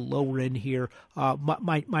works a little lower in here.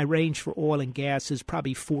 My range for oil and gas is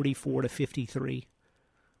probably 44 to 53.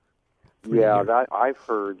 Yeah, that I've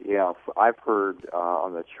heard. Yeah, I've heard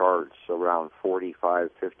on the charts around 45,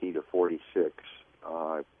 50 to 46.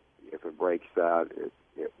 If it breaks that,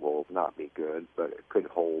 it will not be good, but it could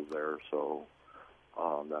hold there. So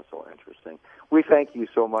that's all interesting. We thank you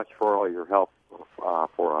so much for all your help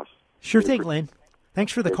for us. Sure thing, Lynn.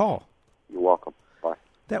 Thanks for the call. You're welcome. Bye.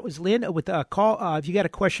 That was Lynn with a call. If you got a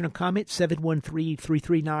question or comment,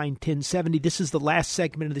 713-339-1070. This is the last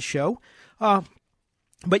segment of the show.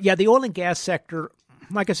 But yeah, the oil and gas sector,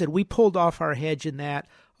 like I said, we pulled off our hedge in that.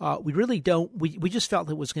 We really don't. We just felt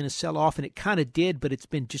it was going to sell off, and it kind of did, but it's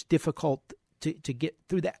been just difficult to get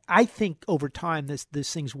through that. I think over time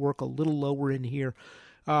this things work a little lower in here.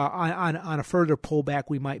 On a further pullback,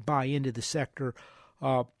 we might buy into the sector.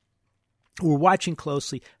 We're watching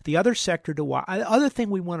closely. The other sector to watch, the other thing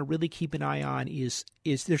we want to really keep an eye on is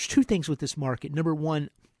there's two things with this market. Number one,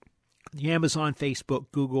 the Amazon, Facebook,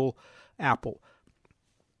 Google, Apple.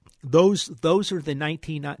 Those are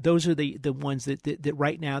the those are the ones that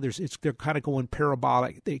right now they're kind of going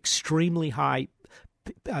parabolic. The extremely high,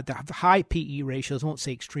 the high PE ratios. I won't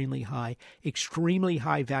say extremely high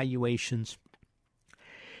valuations.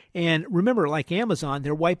 And remember, like Amazon,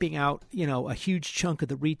 they're wiping out, a huge chunk of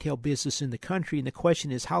the retail business in the country. And the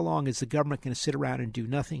question is, how long is the government going to sit around and do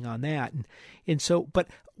nothing on that? And so, but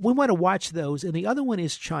we want to watch those. And the other one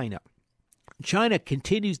is China. China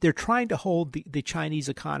continues. They're trying to hold the Chinese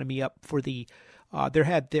economy up for their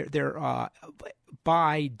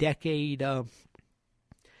bi-decade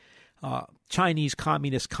Chinese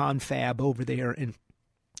Communist confab over there, and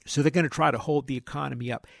so they're going to try to hold the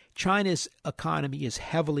economy up. China's economy is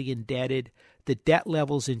heavily indebted. The debt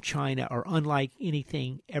levels in China are unlike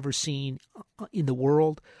anything ever seen in the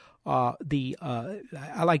world. One of the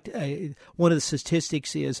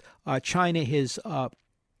statistics is China has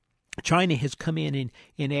come in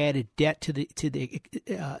and added debt to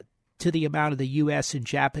the amount of the U.S. and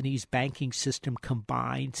Japanese banking system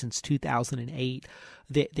combined since 2008.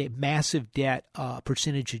 The massive debt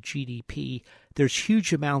percentage of GDP. There's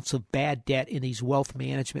huge amounts of bad debt in these wealth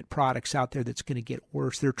management products out there that's going to get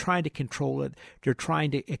worse. They're trying to control it. They're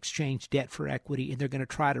trying to exchange debt for equity, and they're going to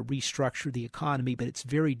try to restructure the economy, but it's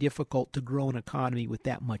very difficult to grow an economy with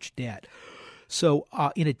that much debt. So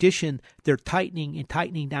in addition, they're tightening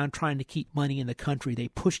down, trying to keep money in the country. They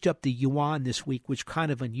pushed up the yuan this week, which is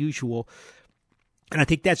kind of unusual. And I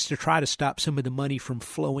think that's to try to stop some of the money from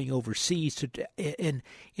flowing overseas. And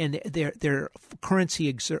their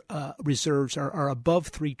currency reserves are above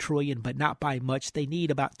 $3 trillion, but not by much. They need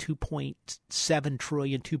about $2.7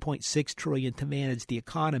 trillion, $2.6 trillion to manage the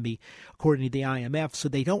economy, according to the IMF. So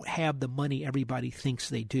they don't have the money everybody thinks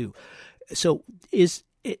they do. So this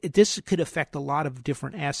could affect a lot of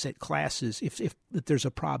different asset classes if there's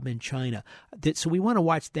a problem in China. So we want to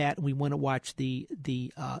watch that, and we want to watch the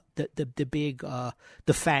big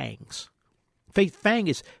FANGs. FANG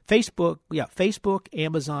is Facebook, Facebook,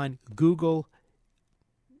 Amazon, Google.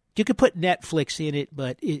 You could put Netflix in it,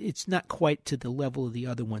 but it's not quite to the level of the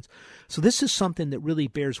other ones. So this is something that really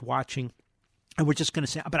bears watching. And we're just going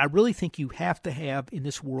to say, but I really think you have to have in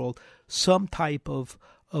this world some type of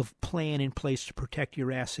plan in place to protect your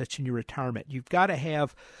assets in your retirement. You've got to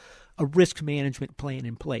have a risk management plan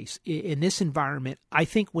in place. In this environment, I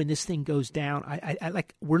think when this thing goes down,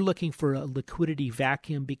 we're looking for a liquidity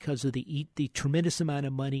vacuum because of the tremendous amount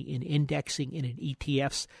of money in indexing and in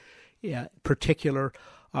ETFs, particular.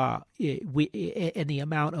 And the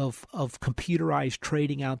amount of computerized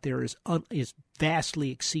trading out there is vastly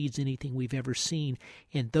exceeds anything we've ever seen,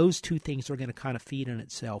 and those two things are going to kind of feed on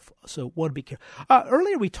itself. So one, be careful.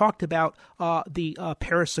 Earlier we talked about the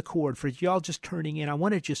Paris Accord. For y'all just turning in, I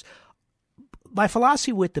want to my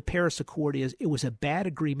philosophy with the Paris Accord is it was a bad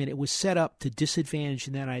agreement. It was set up to disadvantage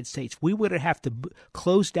the United States. We would have to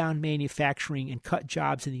close down manufacturing and cut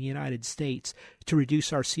jobs in the United States to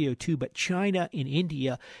reduce our CO2, but China and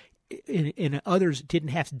India and others didn't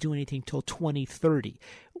have to do anything until 2030,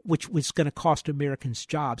 which was going to cost Americans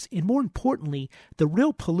jobs. And more importantly, the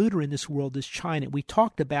real polluter in this world is China. We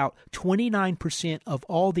talked about 29% of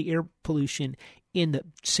all the air pollution in the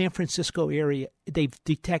San Francisco area they've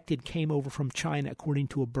detected came over from China, according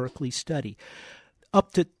to a Berkeley study.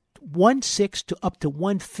 Up to 1/6 to up to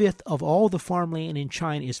 1/5 of all the farmland in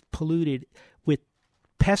China is polluted with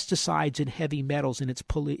pesticides and heavy metals, and it's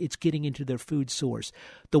getting into their food source.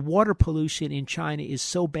 The water pollution in China is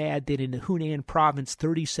so bad that in the Hunan province,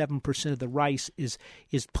 37% of the rice is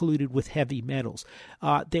polluted with heavy metals.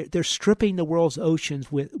 They're stripping the world's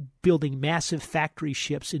oceans with building massive factory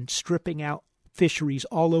ships and stripping out fisheries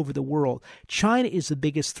all over the world. China is the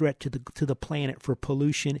biggest threat to the planet for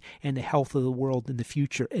pollution and the health of the world in the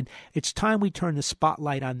future. And it's time we turn the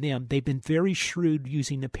spotlight on them. They've been very shrewd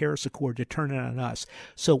using the Paris Accord to turn it on us.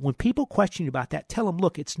 So when people question you about that, tell them,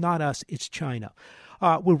 look, it's not us, it's China.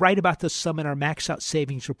 We write about this some in our Max Out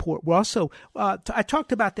Savings Report. We're also I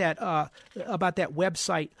talked about that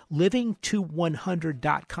website,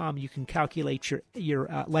 livingto100.com. You can calculate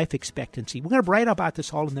your life expectancy. We're going to write about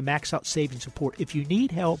this all in the Max Out Savings Report. If you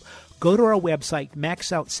need help, go to our website,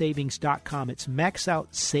 maxoutsavings.com. It's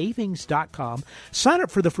maxoutsavings.com. Sign up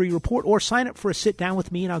for the free report or sign up for a sit down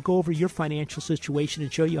with me, and I'll go over your financial situation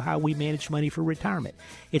and show you how we manage money for retirement.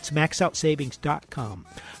 It's maxoutsavings.com.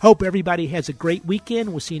 Hope everybody has a great weekend.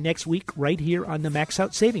 We'll see you next week right here on the Max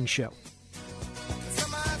Out Savings Show.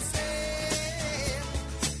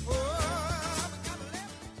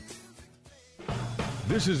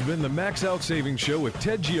 This has been the Max Out Savings Show with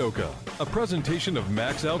Ted Gioka, a presentation of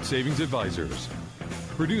Max Out Savings Advisors.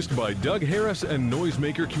 Produced by Doug Harris and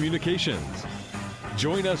Noisemaker Communications.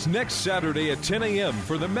 Join us next Saturday at 10 a.m.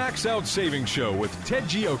 for the Max Out Savings Show with Ted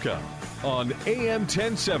Gioka on AM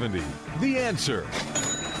 1070. The Answer.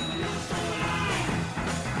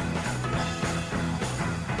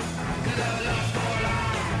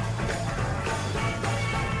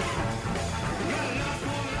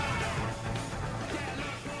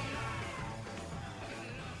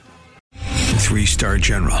 Three-star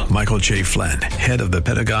General Michael J. Flynn, head of the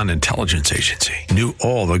Pentagon Intelligence Agency, knew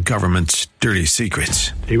all the government's dirty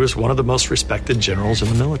secrets. He was one of the most respected generals in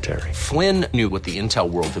the military. Flynn knew what the intel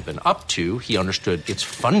world had been up to. He understood its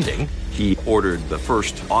funding. He ordered the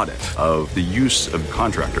first audit of the use of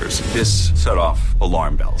contractors. This set off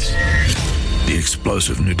alarm bells. The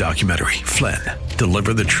explosive new documentary, Flynn,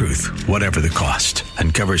 Deliver the Truth, Whatever the Cost,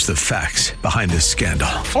 uncovers the facts behind this scandal.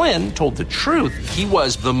 Flynn told the truth. He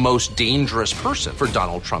was the most dangerous person for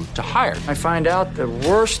Donald Trump to hire. I find out the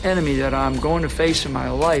worst enemy that I'm going to face in my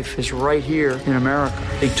life is right here in America.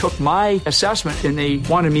 They took my assessment and they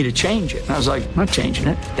wanted me to change it. And I was like, I'm not changing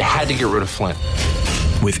it. They had to get rid of Flynn.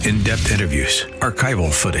 With in-depth interviews,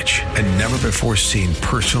 archival footage, and never-before-seen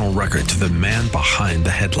personal records of the man behind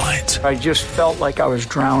the headlines. I just felt like I was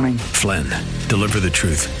drowning. Flynn, Deliver the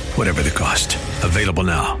Truth, Whatever the Cost. Available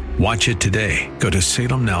now. Watch it today. Go to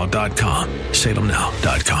salemnow.com.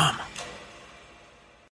 salemnow.com.